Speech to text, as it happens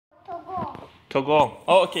Togo.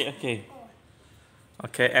 Oh, okay, okay.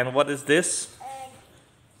 Okay, and what is this?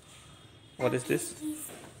 What is this?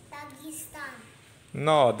 Dagestan.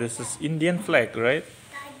 No, this is Indian flag, right?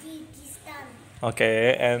 Tajikistan.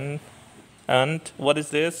 Okay, and what is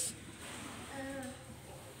this?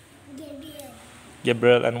 Gabriel.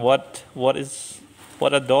 Gabriel, and what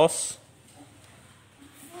are those?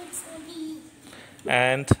 Foods only.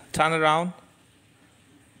 And turn around.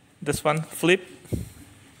 This one, flip.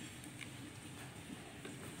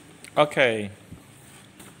 Okay.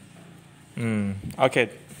 Okay.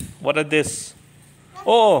 What are this?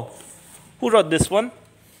 Oh, who wrote this one?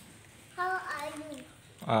 How are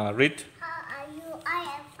you? Read. How are you? I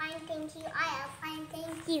am fine, thank you. I am fine,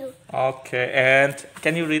 thank you. Okay, and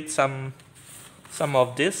can you read some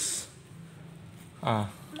of this?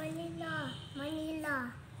 Manila,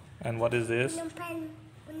 Manila. And what is this? Phnom Penh,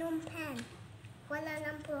 Phnom Penh. Kuala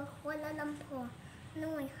Lumpur, Kuala Lumpur.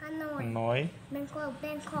 Hanoi, Hanoi. Hanoi, Bangkok,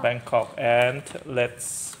 Bangkok. Bangkok, and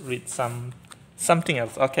let's read something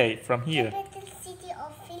else. Okay, from here. Capital city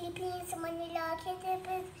of Philippines, Manila.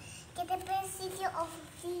 Capital city of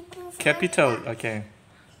Philippines, Capital. Manila. Okay.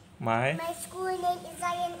 My school name is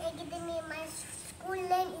Zion Academy. My school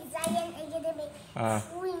name is Zion Academy.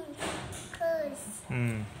 Twinkles.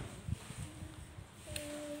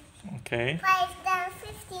 Okay. 5, 10,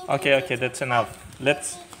 15. Okay. Okay. That's enough.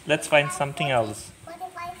 Let's find something else.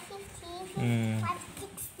 45, 50, 55,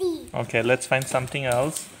 60. Okay. Let's find something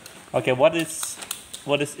else. Okay. What is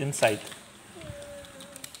inside?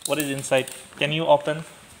 What is inside? Can you open? Okay.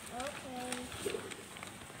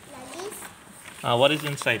 Like this. What is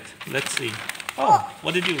inside? Let's see. Oh,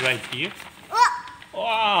 what did you write here? Oh,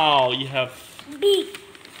 Wow, you have. big.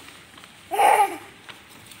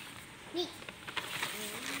 Big.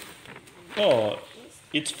 Oh,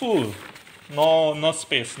 it's full. No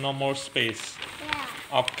space. No more space. Yeah.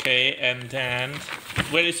 Okay, and then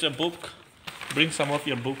where is your book? Bring some of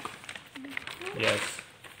your book. Yes.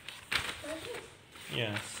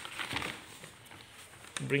 Yes.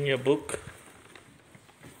 Bring your book.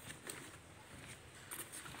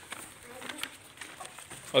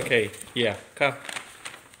 Okay, yeah, come.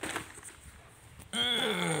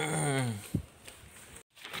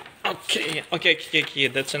 Okay,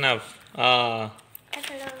 that's enough. Hello.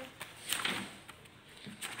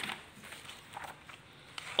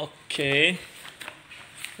 Okay.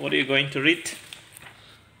 What are you going to read?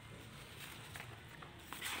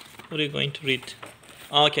 What are you going to read?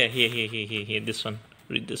 Okay, here, this one.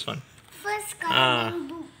 Read this one. First coloring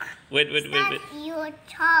book. Wait. Start your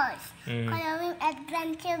choice. Coloring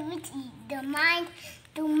adventure with the mind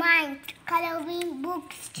to mind. Coloring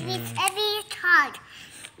book treats every child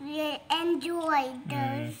will enjoy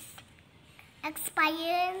the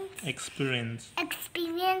experience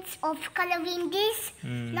of coloring these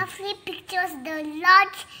lovely pictures. The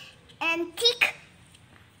large and thick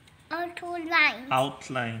outline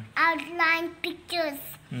pictures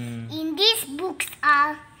in these books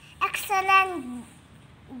are excellent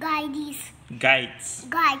guides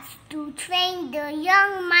to train the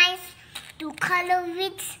young minds to color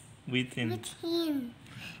within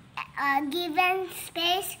a given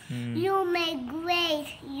space. You may grade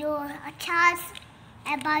your child's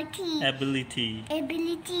ability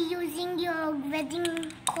using your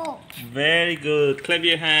grading code. Very good. Clap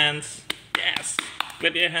your hands. Yes.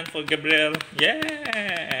 Clap your hand for Gabriel.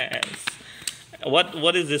 Yes.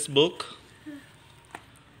 What is this book?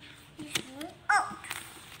 Oh,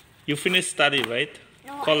 You finished study, right?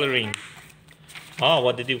 No, Coloring. Oh,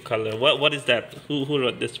 what did you color? What is that? Who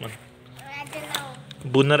wrote this one? I don't know.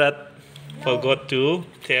 Bunarat forgot to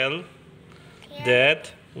tell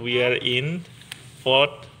that we are in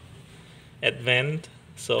 4th Advent.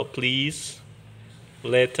 So please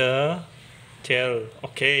later tell.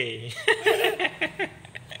 Okay.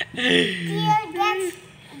 Till that,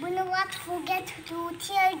 do not forget to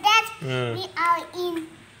tell that we are in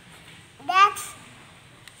that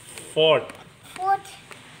 4th.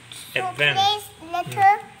 So Advent. please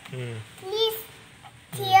later, please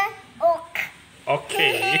tell oak.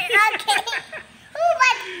 Okay. Okay.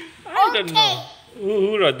 I don't know.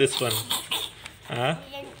 Who wrote this one? Huh?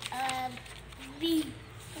 B.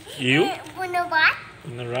 You? Bunarat?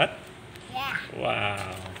 Bunarat? Yeah.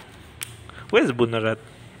 Wow. Where's Bunarat?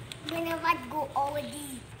 Bunarat go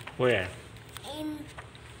already. Where? In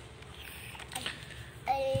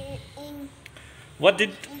What did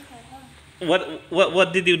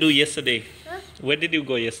you do yesterday? Huh? Where did you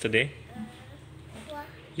go yesterday? What?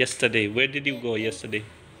 Yesterday, where did you go yesterday?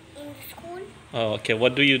 In school. Oh, okay.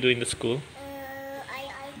 What do you do in the school? I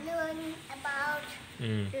learn about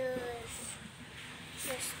the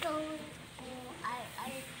story.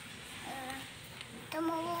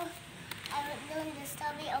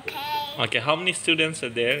 Okay, how many students are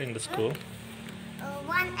there in the school?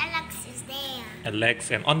 One Alex is there.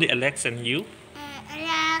 Alex, and only Alex and you?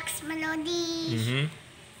 Alex, Melody, Mm-hmm.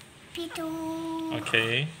 Pitu,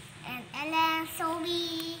 Okay. and Ellen,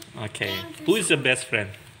 Sophie. Okay. And Who is your best friend?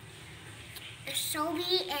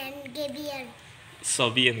 Sophie and Gabriel.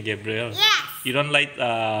 Sophie and Gabriel. Yes. You don't like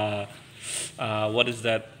what is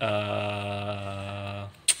that?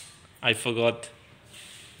 I forgot.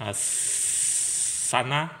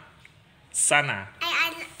 Sana. Sana.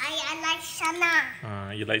 I like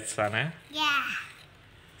Sana. You like Sana? Yeah.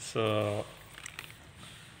 So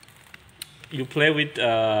you play with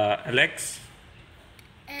Alex?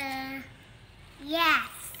 Yes.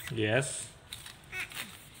 Yes.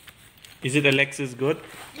 Is it Alex is good?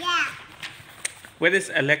 Yeah. Where is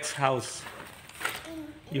Alex's house?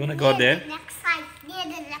 You wanna go there? The next side. Near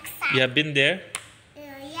the next side. You have been there?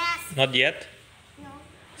 Yes. Not yet. No.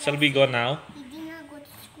 Shall we go now? He did not go to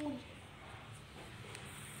school.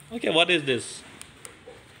 Okay, what is this?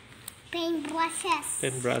 Paint brushes.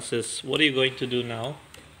 Pen brushes. What are you going to do now?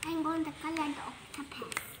 I'm going to color the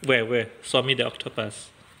octopus. Where? Show me the octopus.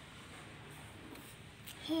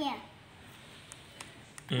 Here.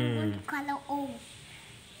 I'm going to color O.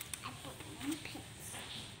 I put one pins.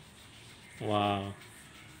 Wow.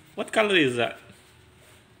 What color is that?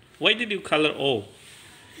 Why did you color O?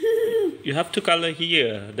 You have to color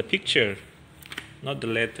here, the picture, not the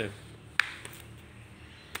letter.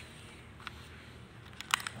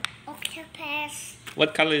 Octopus.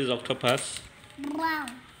 What color is octopus?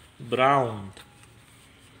 Brown. Brown.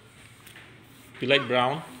 You like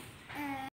brown?